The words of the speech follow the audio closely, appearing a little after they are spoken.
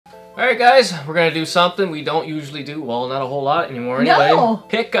Alright guys, we're gonna do something we don't usually do. Well, not a whole lot anymore anyway. No.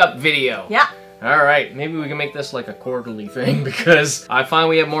 Pickup video. Yeah. Alright, maybe we can make this like a quarterly thing because I find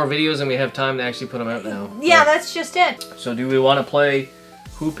we have more videos than we have time to actually put them out now. Yeah, that's just it. So do we want to play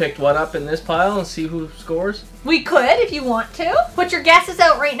who picked what up in this pile and see who scores? We could if you want to. Put your guesses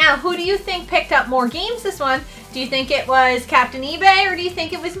out right now. Who do you think picked up more games this one? Do you think it was Captain eBay or do you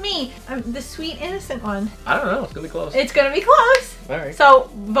think it was me? The sweet innocent one. I don't know. It's going to be close. It's going to be close. Alright. So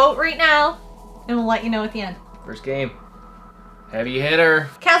vote right now and we'll let you know at the end. First game. Heavy hitter.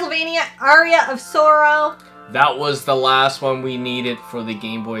 Castlevania Aria of Sorrow. That was the last one we needed for the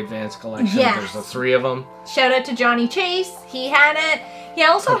Game Boy Advance collection. Yes. There's the 3 of them. Shout out to Johnny Chase. He had it. He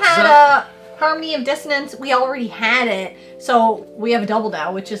also had a Harmony of Dissonance. We already had it. So we have a double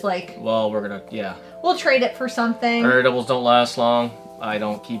now, which is like... Well, we're going to, yeah. We'll trade it for something. Our doubles don't last long. I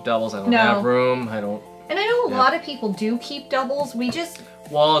don't keep doubles. I don't have room. I don't... And I know a lot of people do keep doubles. We just...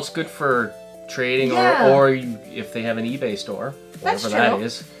 Well, it's good for trading or if they have an eBay store. That's whatever true. that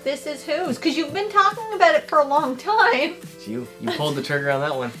is. This is whose. Because you've been talking about it for a long time. It's you. You pulled the trigger on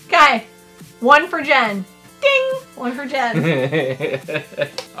that one. Okay. 1 for Jen. Ding! 1 for Jen.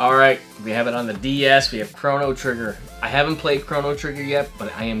 Alright, we have it on the DS. We have Chrono Trigger. I haven't played Chrono Trigger yet,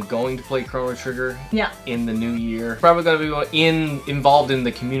 but I am going to play Chrono Trigger in the new year. Probably going to be involved in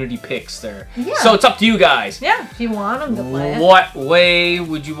the community picks there. Yeah. So it's up to you guys. Yeah, if you want them to play it. What way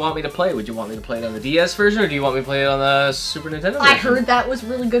would you want me to play? Would you want me to play it on the DS version, or do you want me to play it on the Super Nintendo version? I heard that was a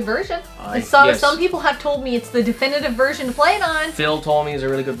really good version. Some people have told me it's the definitive version to play it on. Phil told me it's a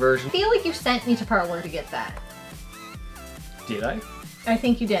really good version. I feel like you sent me to Parlor to get that. Did I? I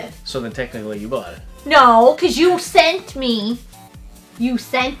think you did. So then technically you bought it. No, because you sent me. You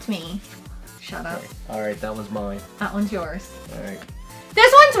sent me. Shut up. Okay. Alright, that one's mine. That one's yours. Alright.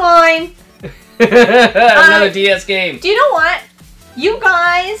 This one's mine! Another DS game. Do you know what? You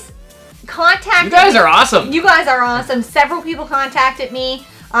guys contacted You guys are awesome. You guys are awesome. Several people contacted me.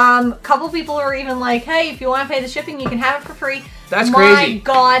 A couple people were even like, hey, if you want to pay the shipping, you can have it for free. That's crazy. My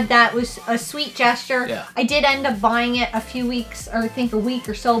God, that was a sweet gesture. Yeah. I did end up buying it a few weeks, or I think a week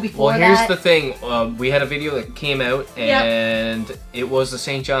or so before that. Well, here's the thing. We had a video that came out, and it was the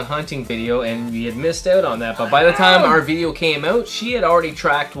St. John hunting video, and we had missed out on that. But by the time our video came out, she had already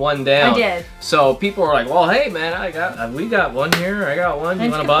tracked one down. I did. So people were like, well, hey, man, we got one here. I got one.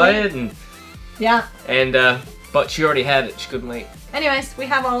 You want to buy it? And yeah. And but she already had it. She couldn't wait. Anyways, we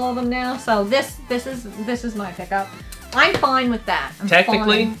have all of them now. So this is my pickup. I'm fine with that.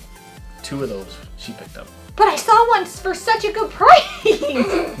 Technically, fine. 2 of those she picked up. But I saw one for such a good price.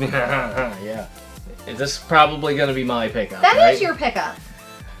 Yeah. This is probably going to be my pickup. That is your pickup.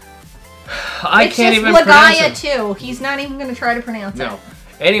 I can't even pronounce it. It's just Legaia II. He's not even going to try to pronounce it. No.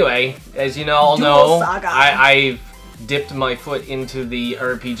 Anyway, as you all Duel know, Saga. I've dipped my foot into the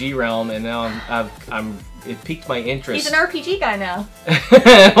RPG realm, and now it piqued my interest. He's an RPG guy now.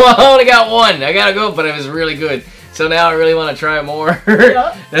 Well, I only got one. I gotta go, but it was really good. So now I really want to try more.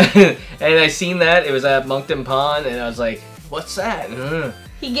 Yep. And I seen that. It was at Moncton Pond, and I was like, what's that?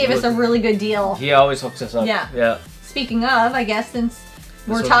 He gave us a really good deal. He always hooks us up. Yeah. Yeah. Speaking of, I guess since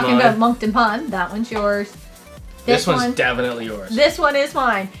we're one's talking mine. about Moncton Pond, that one's yours. This one's definitely yours. This one is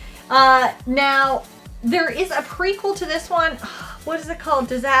mine. Now, there is a prequel to this one. What is it called?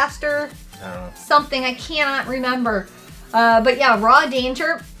 Disaster? I don't know. Something. I cannot remember. But yeah, Raw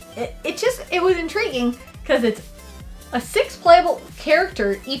Danger. It was intriguing because it's a 6 playable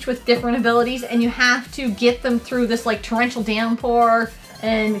character, each with different abilities, and you have to get them through this like torrential downpour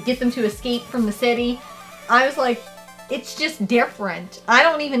and get them to escape from the city. I was like, it's just different. I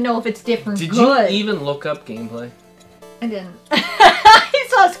don't even know if it's different. Did you even look up gameplay? I didn't. I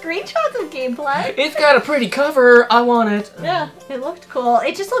saw screenshots of gameplay. It's got a pretty cover. I want it. Yeah, it looked cool.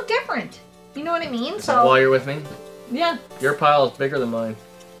 It just looked different. You know what I mean? So while you're with me, yeah. Your pile is bigger than mine.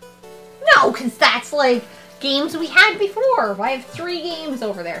 No, because that's like games we had before. I have 3 games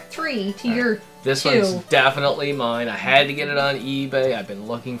over there. 3 to your 2. This one's definitely mine. I had to get it on eBay. I've been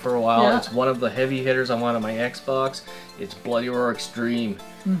looking for a while. Yeah. It's one of the heavy hitters I want on my Xbox. It's Bloody Roar Extreme.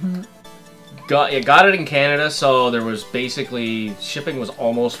 Mm-hmm. Got it in Canada, so there was basically shipping was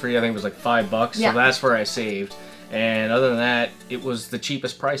almost free. I think it was like $5, so that's where I saved. And other than that, it was the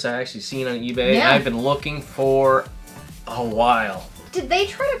cheapest price I actually seen on eBay. Yeah. I've been looking for a while. Did they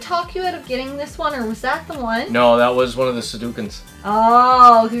try to talk you out of getting this one, or was that the one? No, that was one of the Sudoukens.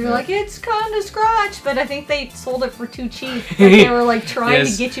 Oh, you're like, it's kind of scratch, but I think they sold it for too cheap. Like they were like trying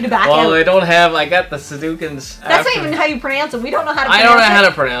to get you to back out. Well, I got the Sudoukens. That's not even how you pronounce it. We don't know how to pronounce it. I don't know how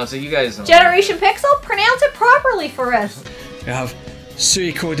to pronounce it. You guys know. Generation Pixel, pronounce it properly for us. We have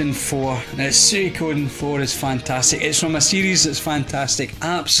Suikoden 4. Now, Suikoden 4 is fantastic. It's from a series that's fantastic.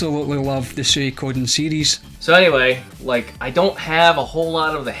 Absolutely love the Suikoden series. So anyway, like, I don't have a whole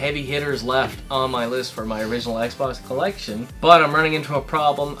lot of the heavy hitters left on my list for my original Xbox collection, but I'm running into a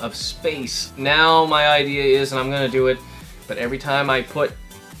problem of space. Now my idea is, and I'm gonna do it, but every time I put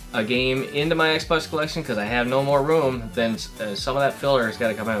a game into my Xbox collection, because I have no more room, then some of that filler has got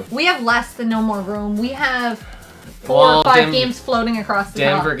to come out. We have less than no more room. We have 4 or 5 games floating across the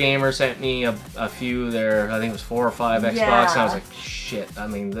Denver top. Gamer sent me a few there. I think it was 4 or 5 Xbox, and I was like, shit, I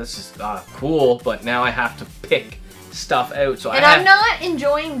mean, this is cool, but now I have to pick stuff out. So I'm not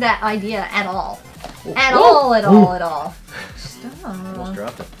enjoying that idea at all. At all. Stop. Almost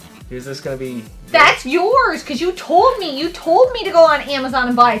dropped it. Is this gonna be... That's yours, because you told me to go on Amazon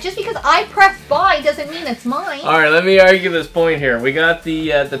and buy it. Just because I pressed buy doesn't mean it's mine. Alright, let me argue this point here. We got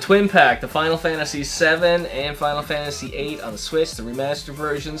the twin pack, the Final Fantasy VII and Final Fantasy VIII on the Switch, the remastered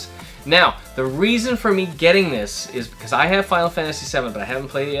versions. Now, the reason for me getting this is because I have Final Fantasy VII, but I haven't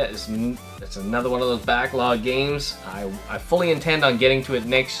played it yet. It's another one of those backlog games. I fully intend on getting to it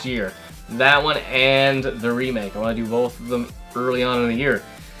next year. That one and the remake. I want to do both of them early on in the year.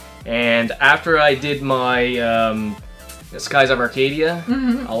 And after I did my Skies of Arcadia,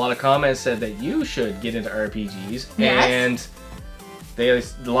 a lot of comments said that you should get into RPGs, and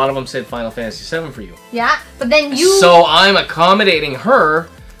a lot of them said Final Fantasy VII for you. Yeah, but then you... So I'm accommodating her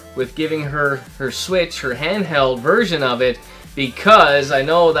with giving her Switch, her handheld version of it, because I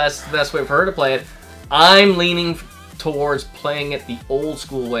know that's the best way for her to play it. I'm leaning towards playing it the old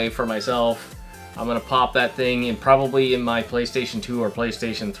school way for myself. I'm gonna pop that thing in probably in my PlayStation 2 or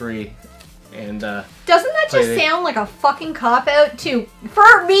PlayStation 3, and doesn't that just sound like a fucking cop-out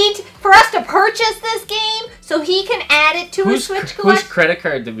for us to purchase this game so he can add it to his Switch collection? Whose credit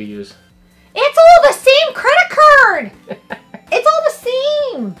card did we use? It's all the same credit card. It's all the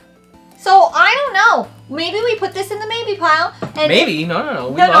same. So I don't know. Maybe we put this in the maybe pile. And maybe no.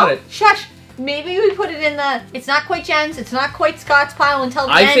 We bought it. Shush. Maybe we put it in the, it's not quite Jen's, it's not quite Scott's pile until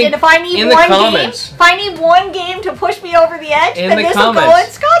the end, and if I need one game to push me over the edge, then this will go in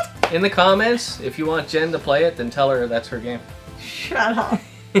Scott's. In the comments, if you want Jen to play it, then tell her that's her game. Shut up.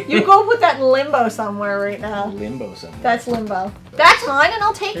 You go put that in limbo somewhere right now. Limbo somewhere. That's limbo. That's mine, and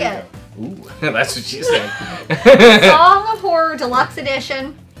I'll take it. Ooh, that's what she said. Song of Horror Deluxe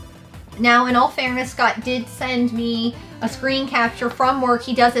Edition. Now, in all fairness, Scott did send me a screen capture from work.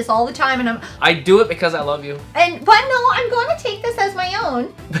 He does this all the time, and I do it because I love you. But no, I'm going to take this as my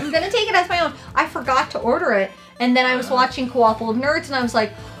own. I'm going to take it as my own. I forgot to order it, and then I was watching Co-op Old Nerds, and I was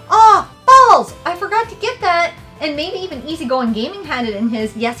like, oh, balls! I forgot to get that. And maybe even Easygoing Gaming had it in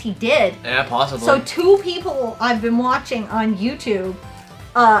his. Yes, he did. Yeah, possibly. So 2 people I've been watching on YouTube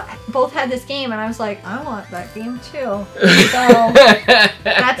both had this game, and I was like, I want that game too. So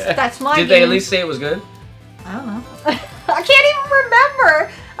that's my game. Did they at least say it was good? I don't know. I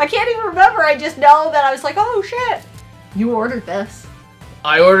can't even remember. I just know that I was like, oh shit, you ordered this.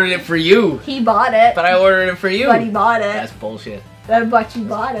 I ordered it for you. He bought it. But I ordered it for you. But he bought it. That's bullshit. But you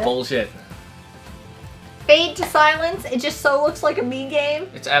bought it. Bullshit. Fade to Silence. It just so looks like a me game.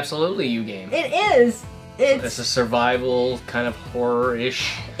 It's absolutely you game. It is. It's a survival kind of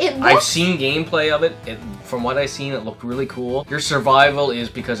horror-ish. I've seen gameplay of it. From what I've seen, it looked really cool. Your survival is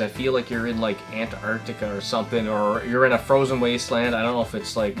because I feel like you're in like Antarctica or something, or you're in a frozen wasteland. I don't know if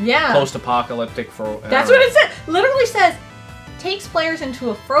it's like post-apocalyptic for. That's what it said. Literally says takes players into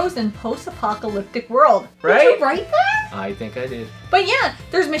a frozen post-apocalyptic world. Right? Did you write that? I think I did. But yeah,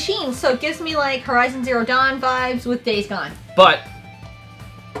 there's machines, so it gives me like Horizon Zero Dawn vibes with Days Gone. But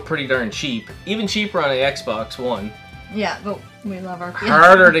pretty darn cheap. Even cheaper on the Xbox One. Yeah, but we love our PS4.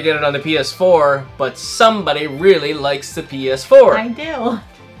 Harder to get it on the PS4, but somebody really likes the PS4. I do.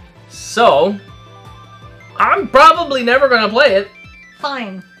 So, I'm probably never going to play it.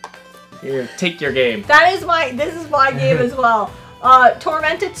 Fine. Here, take your game. This is my game as well.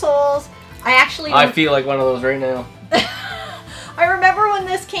 Tormented Souls. I feel like one of those right now. I remember when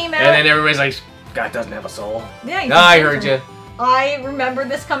this came out. And then everybody's like, God doesn't have a soul. Yeah, I heard you. I remember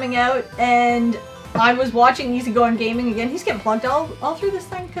this coming out, and I was watching Easygoing Gaming again. He's getting plugged all through this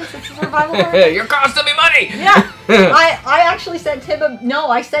thing because it's a survival horror. You're costing me money! Yeah. I actually sent him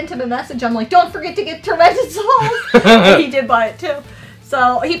I sent him a message. I'm like, don't forget to get Tormented Souls. And he did buy it too.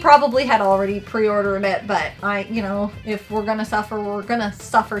 So he probably had already pre-ordered it, but if we're gonna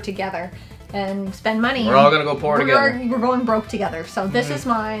suffer together and spend money. We're all gonna go poor together. We're going broke together. So this is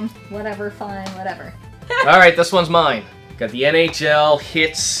mine. Whatever, fine, whatever. Alright, this one's mine. Got the NHL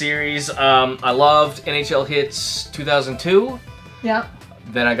Hitz series. I loved NHL Hitz 2002. Yeah.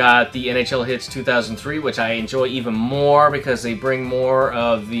 Then I got the NHL Hitz 2003, which I enjoy even more because they bring more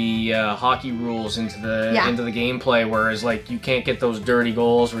of the hockey rules into the gameplay. Whereas like you can't get those dirty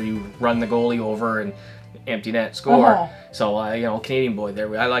goals where you run the goalie over and empty net score. So you know, Canadian boy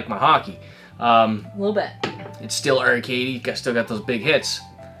there. I like my hockey. A little bit. It's still arcadey. Still got those big hits.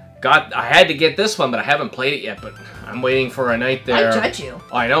 I had to get this one, but I haven't played it yet. But I'm waiting for a night there. I judge you.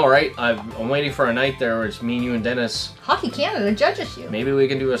 I know, right? I'm waiting for a night there where it's me, you, and Dennis. Hockey Canada judges you. Maybe we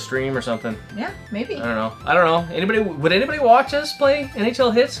can do a stream or something. Yeah, maybe. I don't know. Would anybody watch us play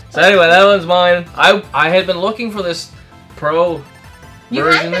NHL Hitz? So anyway, that one's mine. I had been looking for this Pro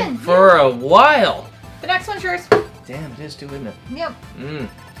version for a while. The next one's yours. Damn, it is too, isn't it? Yep.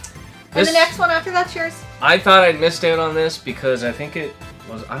 And the next one after that's yours. I thought I'd missed out on this because I think it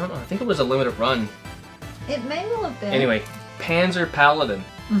was, I don't know, I think it was a limited run. It may well have been. Anyway, Panzer Paladin.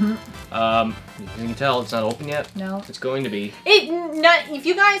 You can tell it's not open yet. No. It's going to be. If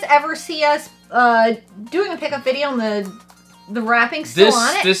you guys ever see us doing a pickup video on the wrapping still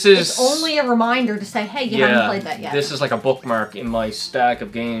on it, it's only a reminder to say, hey, you haven't played that yet. This is like a bookmark in my stack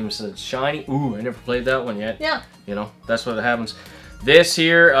of games. It's shiny. Ooh, I never played that one yet. Yeah. You know, that's what happens. This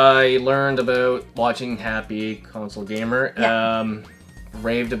here, I learned about watching Happy Console Gamer.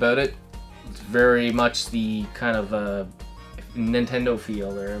 Raved about it. It's very much the kind of Nintendo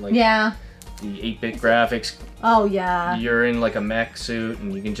feel there. Like the 8-bit graphics. Oh, yeah. You're in like a mech suit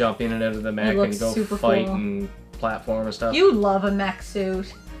and you can jump in and out of the mech and go fight and platform and stuff. You love a mech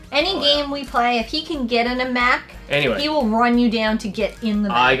suit. Any game we play, if he can get in a mech, he will run you down to get in the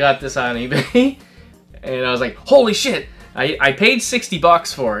mech. I got this on eBay and I was like, holy shit! I paid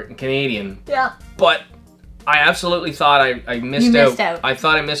 $60 for it in Canadian. Yeah. But I absolutely thought I missed out. I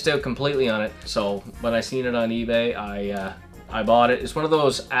thought I missed out completely on it. So when I seen it on eBay, I bought it. It's one of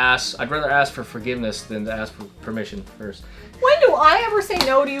those I'd rather ask for forgiveness than to ask for permission first. When do I ever say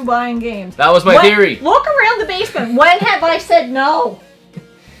no to you buying games? That was my theory. Look around the basement. When have I said no?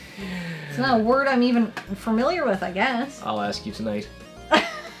 It's not a word I'm even familiar with, I guess. I'll ask you tonight.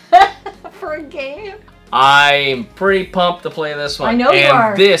 For a game? I'm pretty pumped to play this one. I know you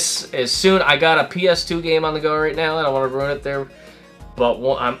are. And this, as soon, I got a PS2 game on the go right now. I don't want to ruin it there.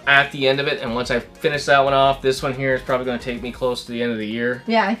 But I'm at the end of it, and once I finish that one off, this one here is probably going to take me close to the end of the year.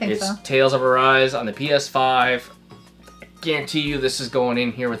 Yeah, I think so. It's Tales of Arise on the PS5. I guarantee you this is going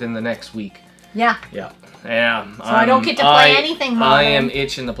in here within the next week. Yeah. Yeah. So I don't get to play anything modern. I am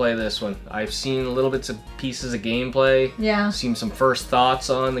itching to play this one. I've seen little bits of pieces of gameplay. Yeah. Seen some first thoughts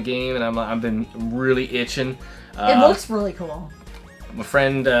on the game, and I've been really itching. It looks really cool. My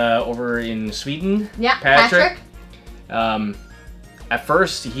friend over in Sweden, yeah, Patrick. At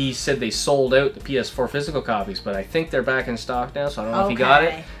first, he said they sold out the PS4 physical copies, but I think they're back in stock now, so I don't know if he got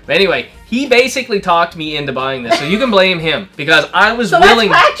it. But anyway, he basically talked me into buying this, so you can blame him, because I was willing...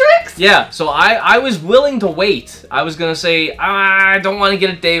 So that's Patrick's? Yeah, so I was willing to wait. I was going to say, I don't want to get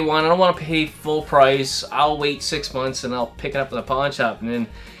it day one, I don't want to pay full price, I'll wait 6 months and I'll pick it up at the pawn shop. And then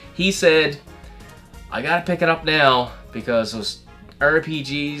he said, I gotta pick it up now, because those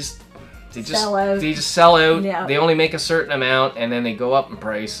RPGs... They just sell out. Yeah. They only make a certain amount, and then they go up in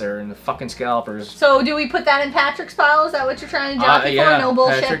price. They're in the fucking scalpers. So do we put that in Patrick's pile? Is that what you're trying to jockey for? No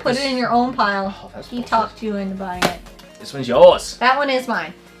bullshit. Patrick, put it in your own pile. Oh, he talked you into buying it. This one's yours. That one is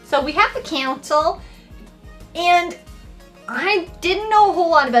mine. So we have the console, and I didn't know a whole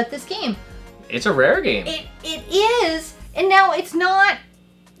lot about this game. It's a rare game. It is, and now it's not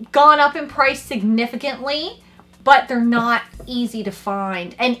gone up in price significantly. But they're not easy to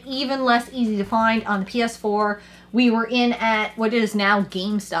find, and even less easy to find on the PS4. We were in at what is now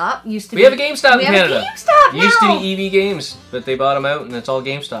GameStop. We have a GameStop in Canada. We have a GameStop now. Used to be EV Games, but they bought them out, and it's all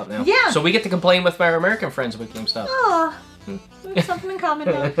GameStop now. Yeah. So we get to complain with our American friends with GameStop. Oh, we have something in common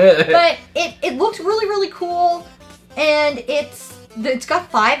now. But it looks really, really cool, and it's got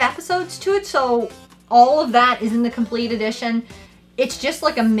 5 episodes to it, so all of that is in the complete edition. It's just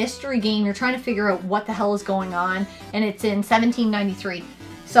like a mystery game. You're trying to figure out what the hell is going on, and it's in 1793.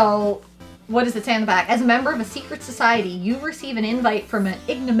 So, what does it say on the back? As a member of a secret society, you receive an invite from an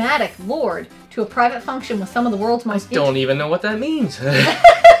enigmatic lord to a private function with some of the world's most... I don't even know what that means.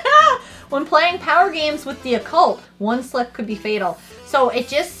 When playing power games with the occult, one slip could be fatal. So, it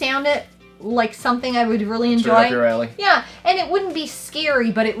just sounded like something I would really enjoy. Right up your alley. Yeah, and it wouldn't be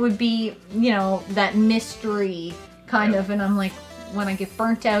scary, but it would be, you know, that mystery kind of, and I'm like... When I get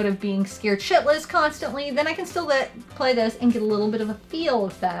burnt out of being scared shitless constantly, then I can still play this and get a little bit of a feel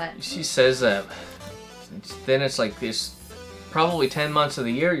of that. She says that. Then it's like this, probably 10 months of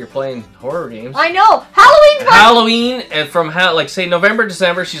the year you're playing horror games. I know! Halloween Halloween, and from like say November,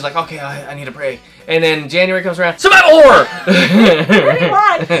 December, she's like, okay, I need a break. And then January comes around, survival horror! Pretty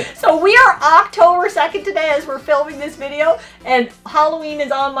much. So we are October 2nd today as we're filming this video, and Halloween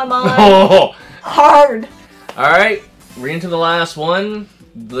is on my mind. Oh. Hard. Alright, we're into the last one.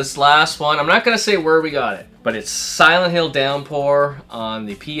 This last one, I'm not going to say where we got it, but it's Silent Hill Downpour on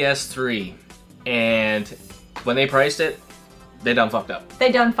the PS3. And when they priced it, they done fucked up.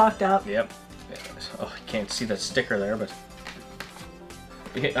 They done fucked up. Yep. Oh, you can't see that sticker there, but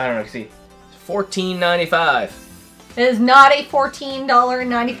I don't know. See, $14.95. It is not a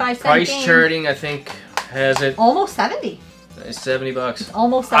 $14.95 price game. charting, I think, has it almost 70. It's $70. It's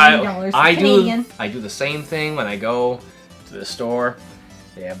almost $70 Canadian. I do the same thing when I go to the store.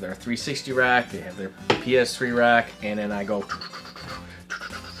 They have their 360 rack, they have their PS3 rack, and then I go.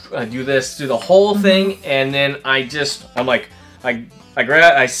 I do this, do the whole thing, and then I'm like,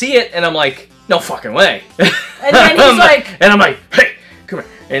 I see it, and I'm like, no fucking way. And then he's like, and I'm like, hey, come here.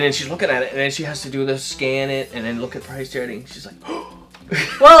 And then she's looking at it, and then she has to do this, scan it, and then look at price charting. She's like,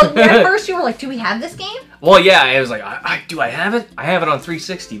 well, at first you were like, do we have this game? Well, yeah, I was like, do I have it? I have it on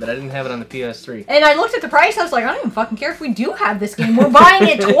 360, but I didn't have it on the PS3. And I looked at the price, I was like, I don't even fucking care if we do have this game. We're buying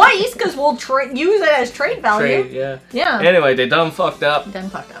it twice, because we'll use it as trade value. Trade, yeah. Yeah. Anyway, they done fucked up. Done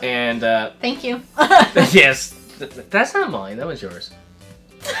fucked up. And, thank you. yes. That's not mine, that was yours.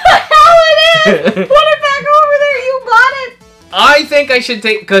 Hell it is! Put it back over there, you bought it! I think I should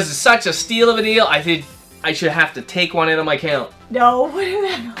take, because it's such a steal of a deal, I think I should have to take one into my count. No, put it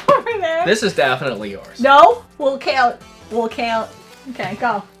back over there. This is definitely yours. No, we'll count. We'll count. Okay,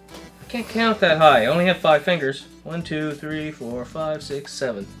 go. I can't count that high. I only have 5 fingers. 1, 2, 3, 4, 5, 6,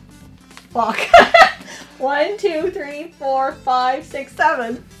 7. Fuck. 1, 2, 3, 4, 5, 6,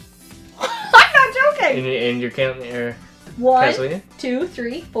 7. I'm not joking. And you're counting your 1, 2,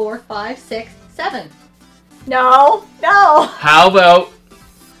 3, 4, 5, 6, 7. No, no. How about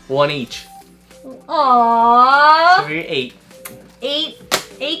 1 each? Aww. So you're 8.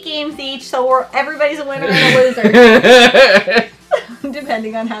 8 games each, so everybody's a winner and a loser.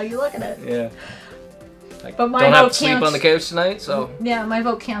 Depending on how you look at it. Yeah. But my don't vote have to sleep counts. on the couch tonight, so. Yeah, my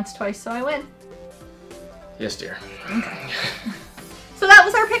vote counts twice, so I win. Yes, dear. Okay. So that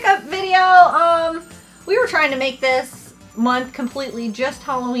was our pickup video. We were trying to make this month completely just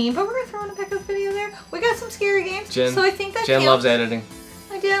Halloween, but we're gonna throw in a pickup video there. We got some scary games, so I think that Jen loves editing.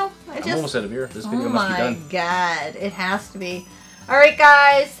 I do. I'm almost out of beer. This video must be done. Oh my god, it has to be. Alright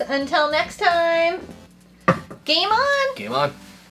guys, until next time, game on! Game on.